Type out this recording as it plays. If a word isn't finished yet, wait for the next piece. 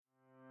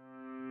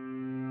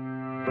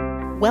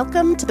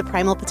Welcome to the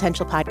Primal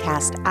Potential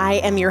Podcast. I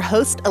am your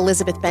host,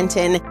 Elizabeth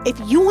Benton. If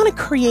you want to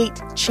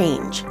create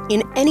change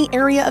in any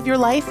area of your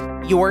life,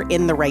 you're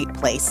in the right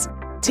place.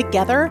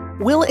 Together,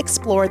 we'll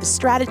explore the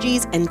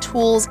strategies and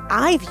tools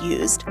I've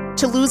used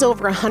to lose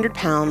over 100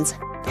 pounds,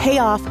 pay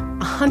off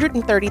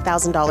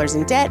 $130,000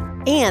 in debt,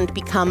 and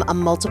become a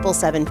multiple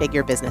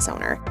seven-figure business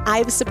owner.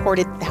 I've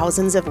supported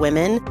thousands of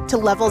women to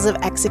levels of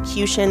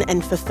execution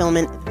and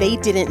fulfillment they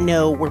didn't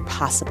know were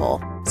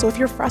possible. So if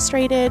you're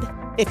frustrated,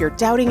 if you're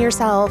doubting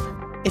yourself,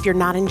 if you're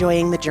not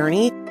enjoying the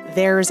journey,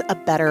 there's a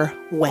better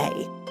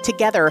way.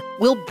 Together,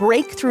 we'll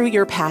break through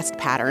your past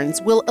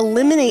patterns. We'll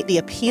eliminate the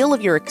appeal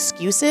of your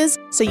excuses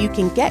so you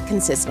can get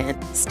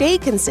consistent, stay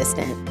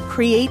consistent,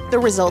 create the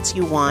results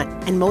you want,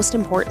 and most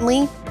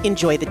importantly,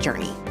 enjoy the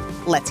journey.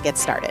 Let's get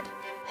started.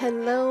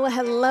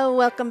 Hello.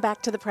 Welcome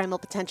back to the Primal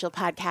Potential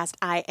Podcast.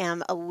 I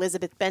am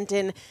Elizabeth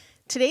Benton.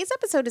 Today's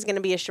episode is going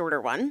to be a shorter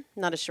one,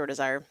 not as short as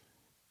our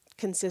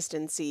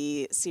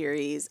consistency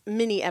series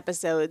mini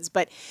episodes,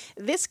 but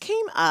this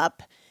came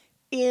up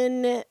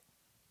in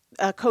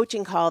a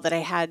coaching call that I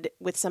had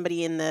with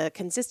somebody in the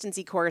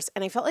consistency course,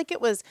 and I felt like it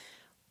was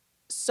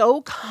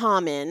so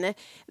common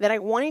that I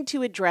wanted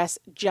to address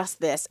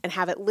just this and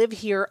have it live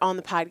here on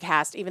the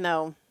podcast, even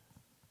though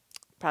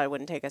it probably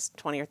wouldn't take us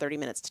 20 or 30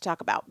 minutes to talk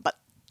about, but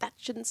that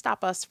shouldn't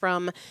stop us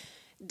from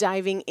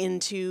diving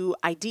into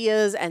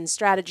ideas and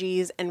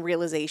strategies and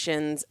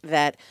realizations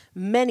that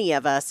many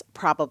of us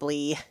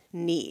probably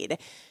need.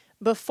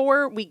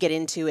 Before we get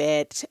into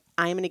it,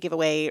 I'm going to give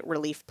away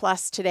Relief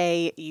Plus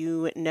today.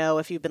 You know,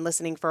 if you've been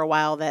listening for a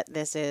while, that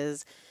this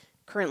is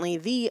currently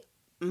the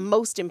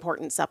most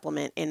important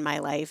supplement in my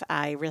life.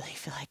 I really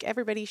feel like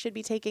everybody should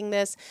be taking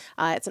this.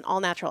 It's an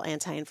all-natural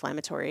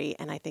anti-inflammatory,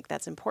 and I think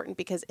that's important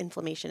because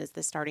inflammation is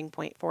the starting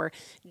point for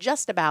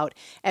just about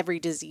every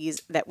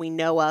disease that we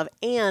know of,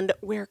 and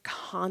we're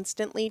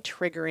constantly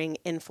triggering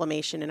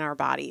inflammation in our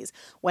bodies,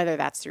 whether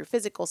that's through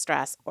physical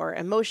stress or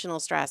emotional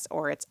stress,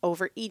 or it's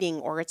overeating,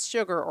 or it's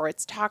sugar, or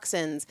it's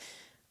toxins,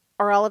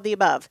 or all of the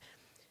above.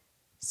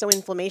 So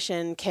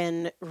inflammation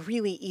can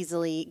really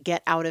easily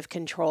get out of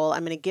control.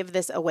 I'm going to give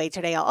this away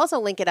today. I'll also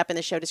link it up in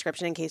the show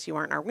description in case you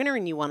aren't our winner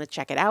and you want to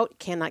check it out.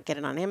 Cannot get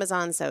it on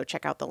Amazon, so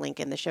check out the link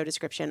in the show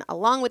description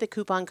along with a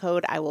coupon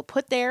code I will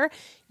put there.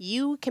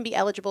 You can be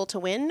eligible to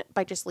win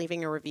by just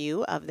leaving a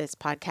review of this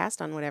podcast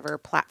on whatever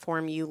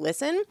platform you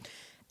listen,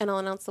 and I'll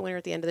announce the winner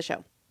at the end of the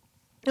show.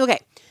 Okay,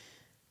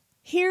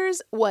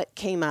 here's what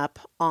came up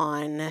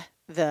on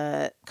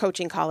the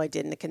coaching call I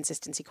did in the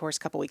consistency course a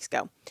couple weeks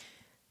ago.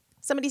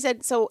 Somebody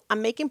said, so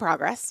I'm making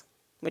progress,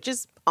 which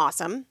is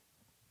awesome,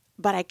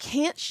 but I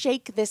can't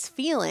shake this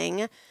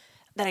feeling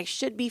that I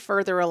should be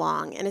further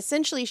along. And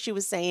essentially she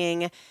was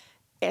saying,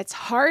 it's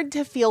hard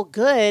to feel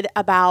good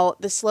about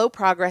the slow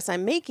progress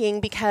I'm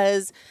making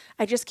because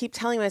I just keep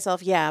telling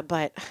myself, yeah,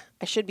 but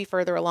I should be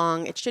further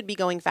along. It should be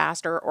going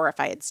faster. Or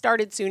if I had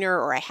started sooner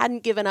or I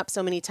hadn't given up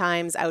so many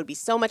times, I would be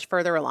so much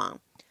further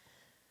along.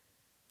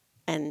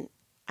 And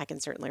I can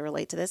certainly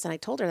relate to this. And I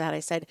told her that.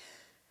 I said,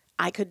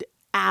 I could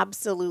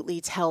absolutely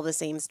tell the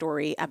same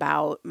story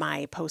about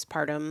my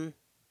postpartum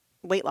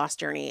weight loss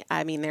journey.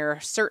 I mean, there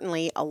are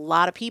certainly a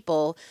lot of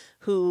people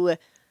who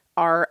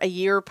are a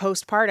year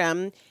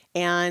postpartum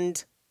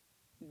and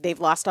they've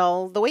lost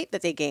all the weight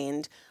that they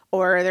gained.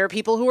 Or there are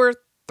people who are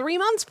 3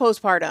 months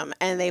postpartum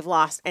and they've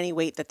lost any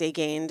weight that they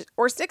gained,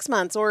 or 6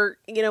 months, or,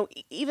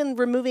 even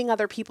removing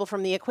other people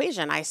from the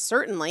equation. I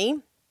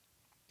certainly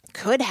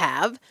could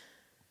have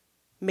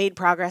made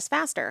progress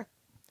faster.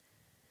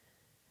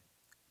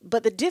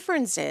 But the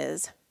difference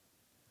is,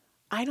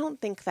 I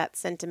don't think that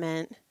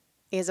sentiment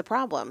is a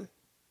problem.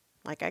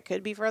 Like, I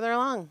could be further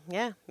along.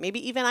 Yeah, maybe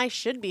even I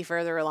should be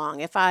further along.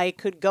 If I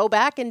could go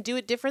back and do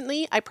it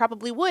differently, I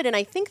probably would. And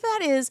I think that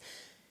is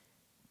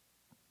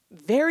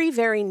very,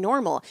 very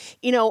normal.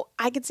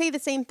 I could say the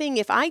same thing.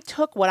 If I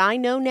took what I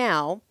know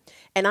now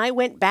and I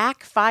went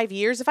back 5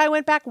 years, if I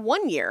went back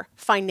 1 year,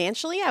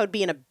 financially, I would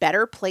be in a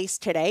better place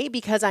today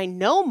because I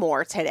know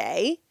more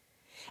today.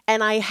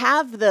 And I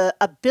have the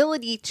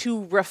ability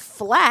to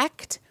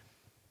reflect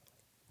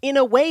in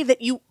a way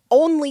that you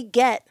only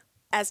get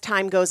as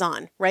time goes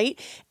on, right?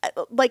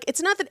 Like,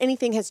 it's not that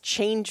anything has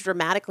changed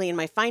dramatically in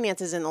my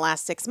finances in the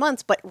last 6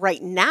 months, but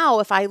right now,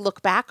 if I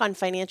look back on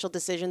financial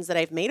decisions that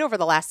I've made over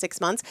the last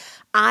 6 months,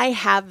 I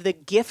have the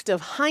gift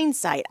of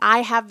hindsight.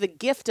 I have the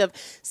gift of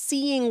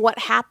seeing what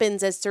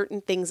happens as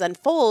certain things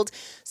unfold.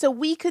 So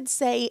we could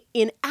say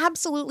in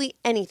absolutely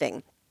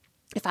anything,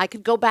 if I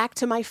could go back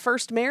to my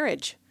first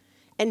marriage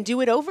and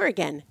do it over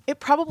again, it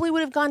probably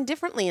would have gone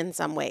differently in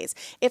some ways.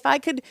 If I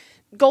could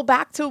go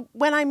back to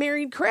when I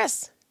married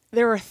Chris,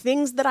 there are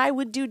things that I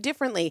would do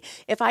differently.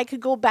 If I could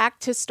go back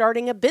to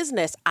starting a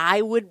business,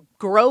 I would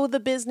grow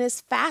the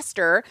business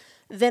faster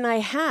than I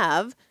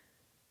have,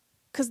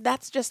 because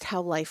that's just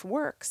how life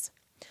works.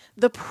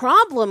 The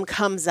problem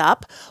comes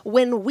up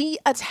when we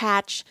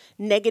attach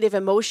negative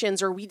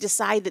emotions or we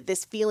decide that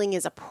this feeling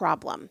is a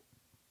problem.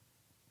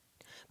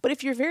 But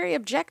if you're very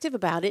objective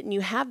about it and you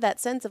have that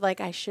sense of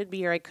like, I should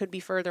be or I could be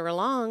further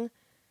along,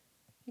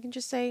 you can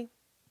just say,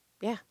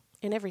 yeah,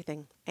 in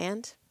everything.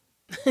 And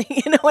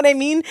you know what I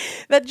mean?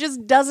 That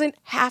just doesn't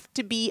have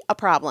to be a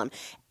problem.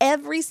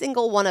 Every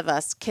single one of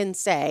us can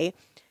say,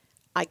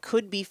 I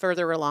could be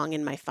further along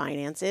in my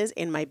finances,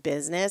 in my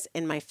business,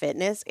 in my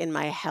fitness, in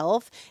my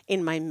health,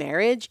 in my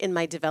marriage, in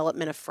my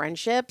development of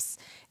friendships,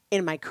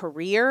 in my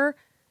career.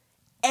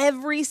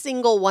 Every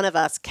single one of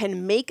us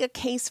can make a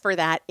case for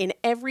that in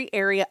every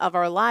area of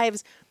our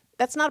lives.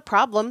 That's not a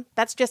problem.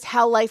 That's just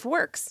how life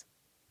works.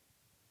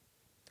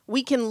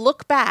 We can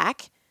look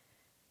back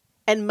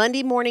and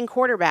Monday morning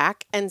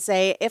quarterback and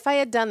say, if I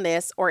had done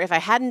this, or if I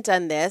hadn't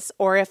done this,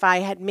 or if I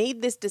had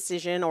made this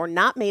decision or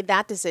not made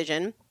that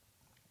decision,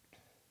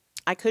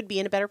 I could be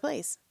in a better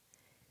place.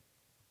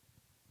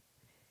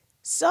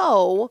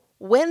 So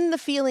when the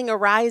feeling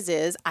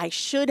arises, I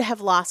should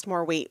have lost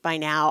more weight by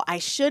now. I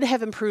should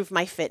have improved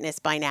my fitness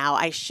by now.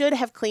 I should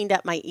have cleaned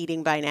up my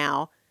eating by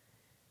now.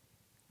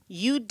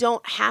 You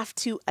don't have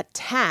to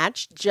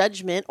attach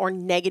judgment or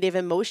negative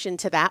emotion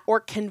to that or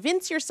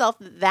convince yourself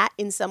that that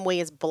in some way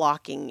is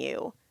blocking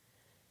you.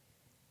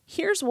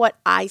 Here's what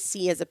I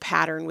see as a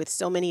pattern with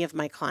so many of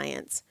my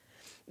clients.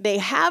 They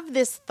have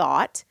this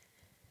thought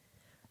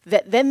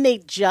that then they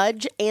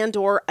judge and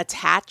or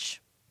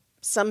attach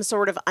some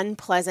sort of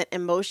unpleasant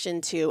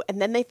emotion to,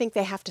 and then they think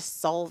they have to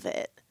solve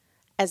it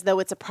as though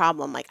it's a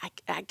problem. Like,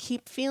 I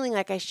keep feeling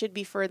like I should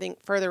be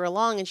further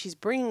along, and she's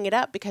bringing it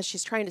up because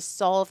she's trying to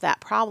solve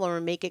that problem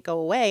or make it go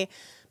away.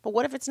 But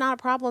what if it's not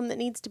a problem that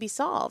needs to be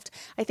solved?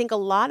 I think a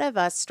lot of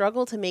us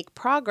struggle to make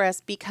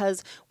progress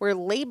because we're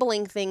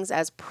labeling things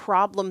as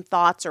problem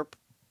thoughts or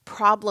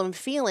problem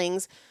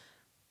feelings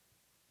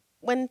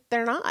when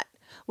they're not.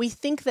 We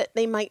think that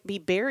they might be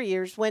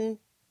barriers when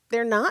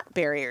they're not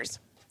barriers.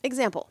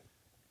 Example,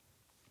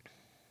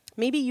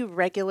 maybe you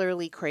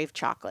regularly crave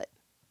chocolate.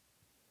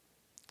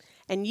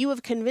 And you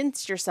have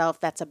convinced yourself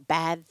that's a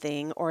bad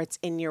thing or it's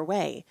in your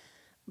way.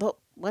 But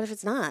what if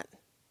it's not?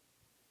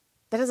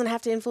 That doesn't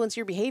have to influence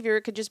your behavior.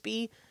 It could just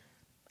be,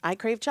 I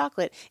crave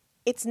chocolate.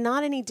 It's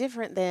not any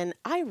different than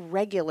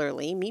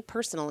me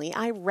personally,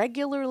 I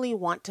regularly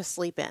want to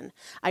sleep in.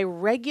 I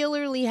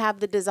regularly have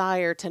the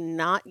desire to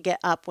not get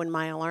up when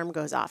my alarm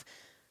goes off.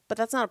 But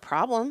that's not a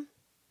problem.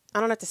 I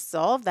don't have to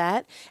solve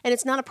that. And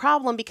it's not a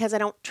problem because I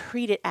don't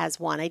treat it as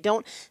one. I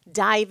don't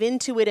dive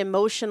into it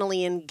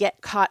emotionally and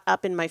get caught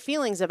up in my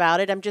feelings about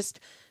it. I'm just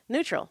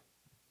neutral.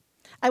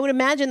 I would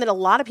imagine that a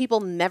lot of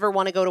people never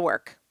want to go to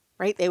work,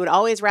 right? They would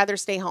always rather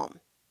stay home.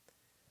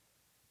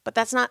 But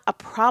that's not a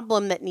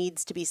problem that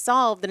needs to be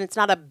solved, and it's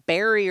not a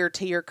barrier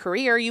to your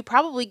career. You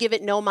probably give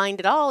it no mind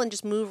at all and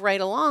just move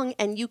right along,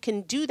 and you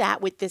can do that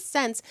with this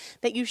sense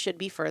that you should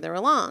be further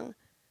along.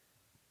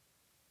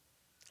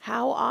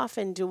 How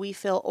often do we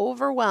feel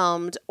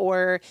overwhelmed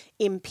or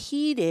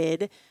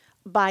impeded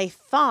by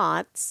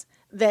thoughts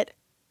that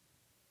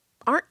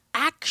aren't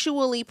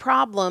actually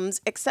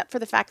problems except for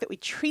the fact that we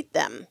treat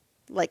them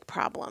like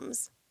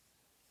problems?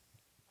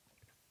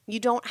 You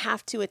don't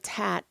have to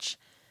attach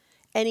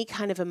any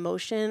kind of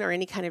emotion or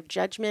any kind of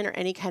judgment or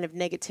any kind of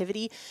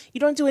negativity.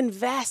 You don't have to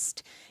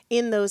invest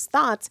in those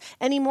thoughts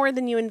any more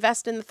than you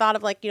invest in the thought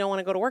of, like, you don't want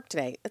to go to work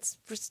today. It's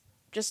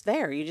just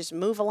there. You just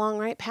move along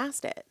right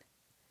past it.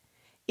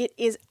 It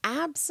is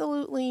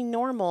absolutely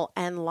normal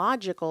and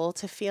logical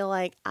to feel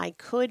like I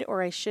could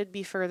or I should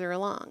be further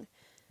along.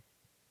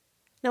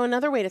 Now,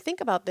 another way to think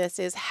about this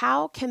is,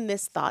 how can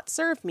this thought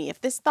serve me?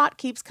 If this thought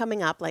keeps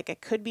coming up, like I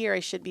could be or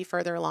I should be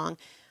further along,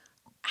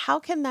 how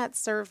can that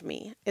serve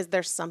me? Is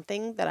there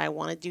something that I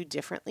want to do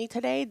differently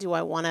today? Do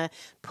I want to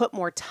put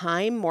more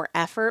time, more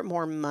effort,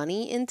 more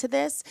money into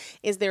this?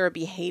 Is there a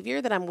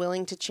behavior that I'm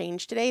willing to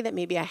change today that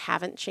maybe I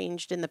haven't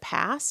changed in the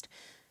past?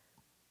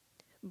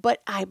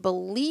 But I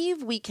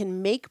believe we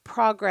can make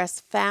progress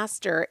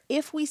faster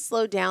if we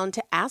slow down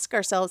to ask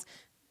ourselves,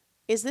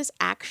 is this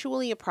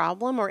actually a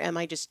problem, or am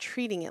I just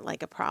treating it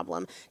like a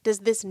problem? Does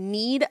this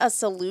need a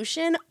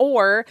solution,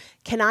 or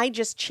can I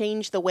just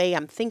change the way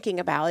I'm thinking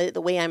about it, the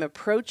way I'm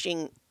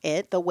approaching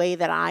it, the way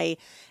that I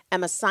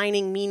am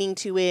assigning meaning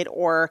to it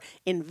or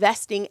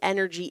investing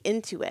energy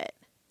into it?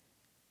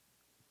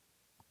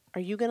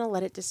 Are you going to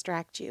let it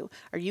distract you?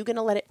 Are you going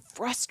to let it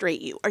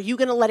frustrate you? Are you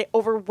going to let it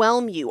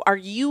overwhelm you? Are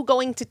you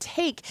going to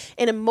take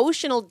an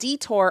emotional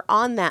detour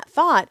on that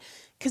thought?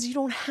 Because you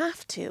don't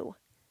have to.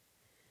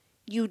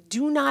 You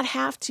do not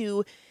have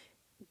to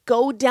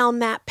go down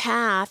that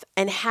path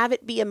and have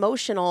it be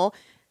emotional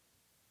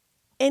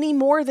any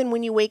more than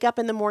when you wake up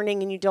in the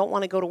morning and you don't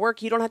want to go to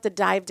work. You don't have to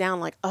dive down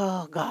like,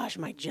 oh gosh,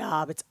 my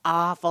job, it's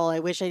awful. I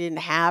wish I didn't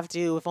have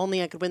to. If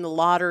only I could win the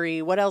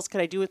lottery. What else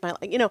could I do with my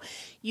life?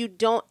 You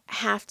don't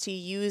have to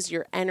use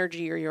your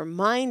energy or your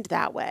mind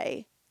that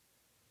way.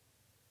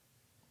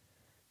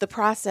 The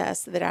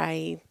process that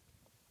I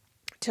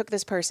took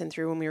this person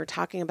through when we were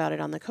talking about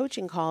it on the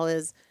coaching call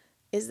is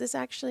this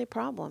actually a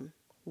problem?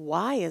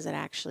 Why is it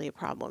actually a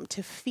problem?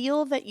 To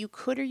feel that you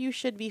could or you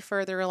should be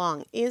further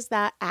along, is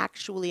that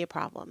actually a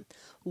problem?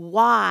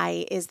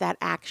 Why is that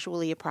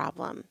actually a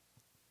problem?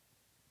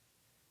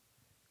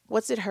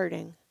 What's it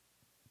hurting?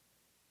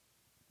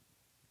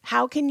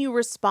 How can you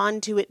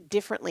respond to it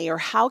differently? Or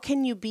how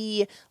can you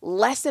be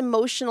less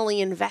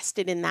emotionally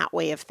invested in that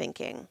way of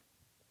thinking?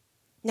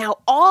 Now,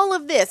 all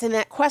of this and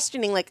that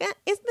questioning, like,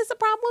 is this a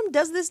problem?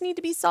 Does this need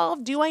to be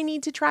solved? Do I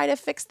need to try to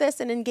fix this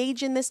and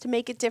engage in this to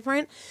make it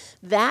different?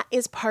 That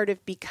is part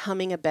of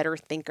becoming a better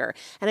thinker.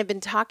 And I've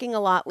been talking a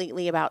lot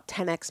lately about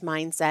 10X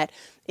mindset.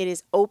 It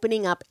is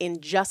opening up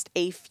in just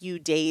a few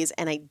days,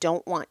 and I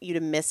don't want you to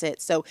miss it.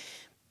 So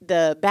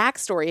the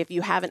backstory, if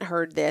you haven't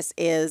heard this,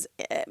 is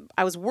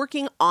I was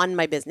working on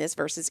my business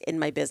versus in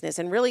my business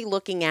and really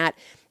looking at,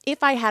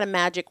 if I had a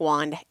magic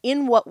wand,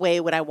 in what way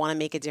would I want to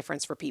make a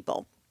difference for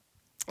people?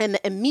 And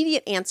the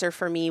immediate answer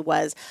for me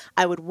was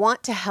I would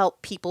want to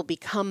help people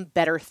become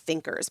better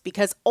thinkers,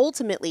 because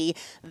ultimately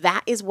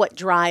that is what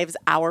drives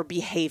our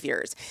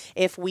behaviors.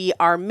 If we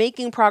are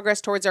making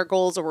progress towards our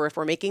goals, or if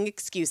we're making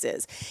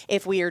excuses,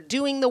 if we are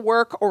doing the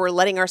work or we're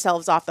letting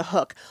ourselves off the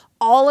hook,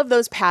 all of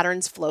those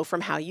patterns flow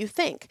from how you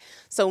think.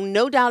 So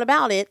no doubt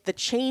about it, the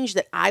change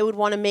that I would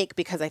want to make,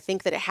 because I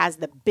think that it has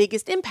the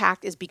biggest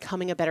impact, is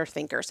becoming a better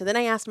thinker. So then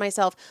I asked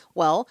myself,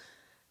 well,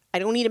 I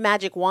don't need a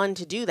magic wand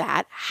to do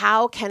that.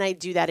 How can I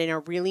do that in a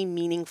really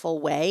meaningful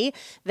way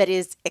that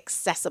is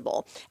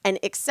accessible? And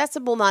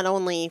accessible not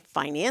only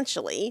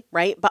financially,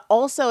 right, but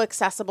also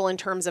accessible in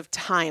terms of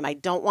time. I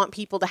don't want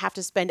people to have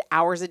to spend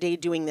hours a day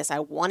doing this. I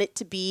want it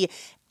to be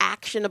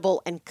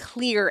actionable and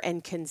clear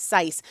and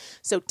concise.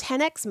 So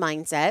 10X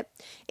Mindset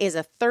is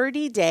a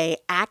 30-day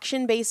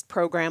action-based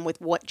program with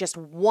just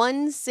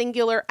one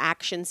singular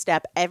action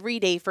step every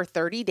day for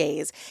 30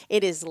 days.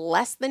 It is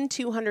less than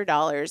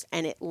 $200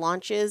 and it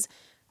launches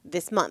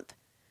this month,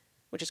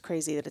 which is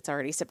crazy that it's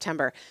already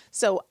September.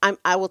 So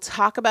I will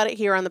talk about it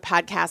here on the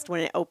podcast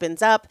when it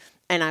opens up,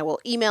 and I will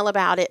email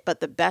about it. But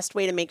the best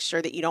way to make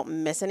sure that you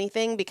don't miss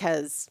anything,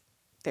 because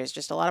there's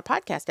just a lot of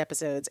podcast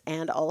episodes,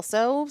 and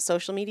also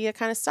social media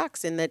kind of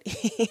sucks in that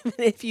even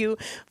if you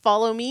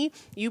follow me,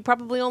 you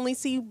probably only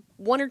see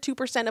 1 or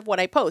 2% of what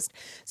I post.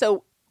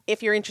 So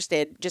if you're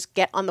interested, just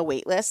get on the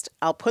wait list.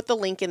 I'll put the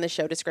link in the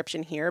show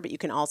description here, but you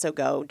can also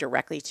go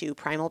directly to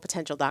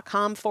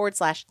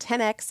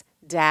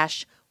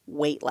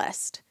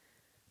primalpotential.com/10x-waitlist.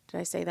 Did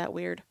I say that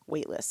weird?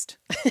 Waitlist.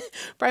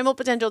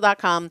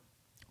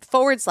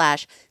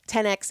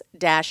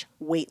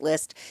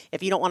 primalpotential.com/10x-waitlist.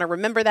 If you don't want to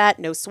remember that,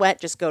 no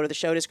sweat, just go to the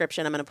show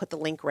description. I'm going to put the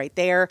link right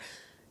there.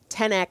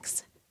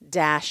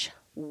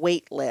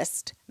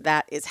 10x-waitlist.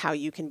 That is how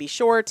you can be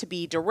sure to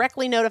be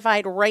directly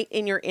notified right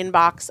in your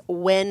inbox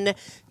when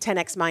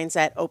 10X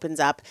Mindset opens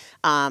up.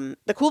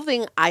 The cool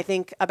thing I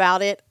think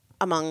about it,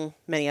 among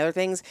many other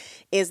things,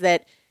 is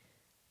that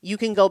you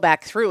can go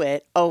back through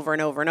it over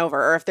and over and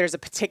over. Or if there's a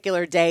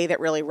particular day that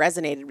really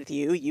resonated with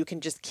you, you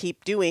can just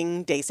keep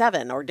doing day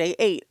 7 or day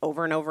 8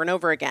 over and over and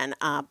over again.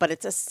 But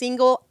it's a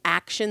single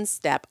action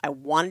step. I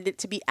wanted it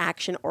to be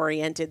action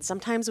oriented.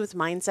 Sometimes with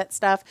mindset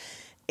stuff,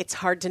 it's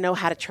hard to know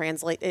how to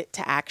translate it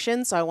to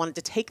action. So I wanted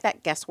to take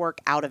that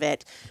guesswork out of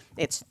it.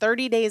 It's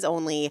 30 days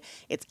only.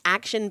 It's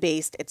action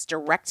based. It's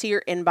direct to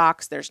your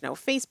inbox. There's no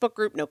Facebook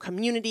group, no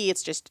community.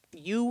 It's just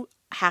you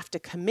have to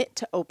commit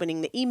to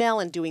opening the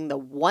email and doing the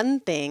one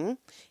thing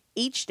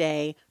each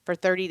day for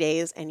 30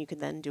 days. And you can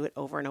then do it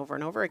over and over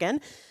and over again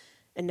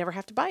and never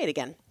have to buy it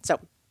again. So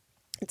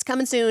it's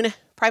coming soon.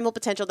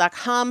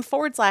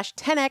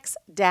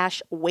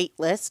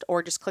 primalpotential.com/10x-waitlist,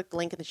 or just click the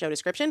link in the show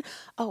description.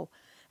 Oh,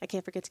 I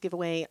can't forget to give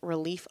away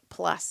Relief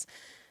Plus.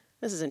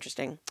 This is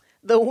interesting.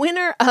 The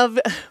winner of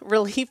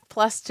Relief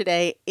Plus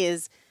today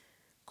is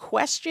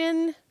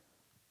Question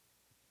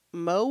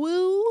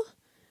Mowu.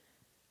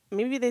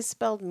 Maybe they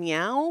spelled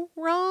meow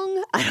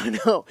wrong. I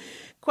don't know.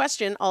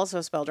 Question also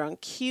spelled wrong.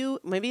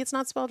 Maybe it's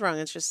not spelled wrong.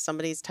 It's just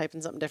somebody's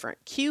typing something different.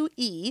 Question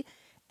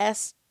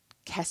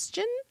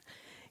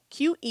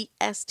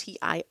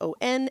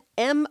QUESTION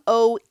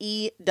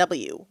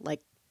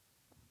like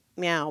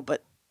meow,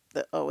 but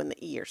the O and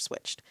the E are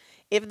switched.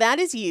 If that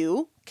is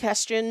you,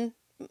 Question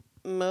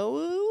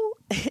Mowu,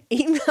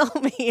 email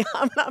me.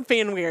 I'm not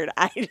being weird.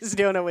 I just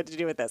don't know what to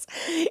do with this.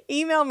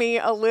 Email me,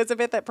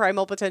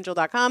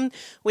 Elizabeth@primalpotential.com.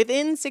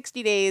 Within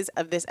 60 days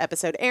of this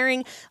episode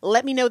airing,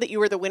 let me know that you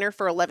were the winner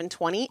for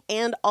 11/20,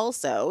 and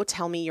also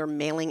tell me your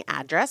mailing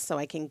address so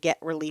I can get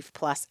Relief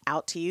Plus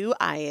out to you.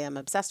 I am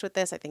obsessed with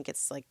this. I think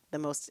it's like the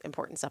most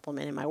important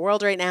supplement in my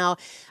world right now.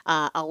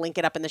 I'll link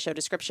it up in the show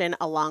description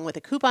along with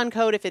a coupon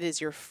code if it is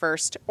your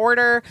first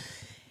order.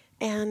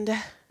 And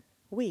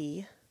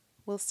we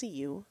will see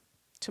you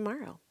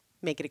tomorrow.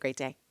 Make it a great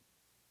day.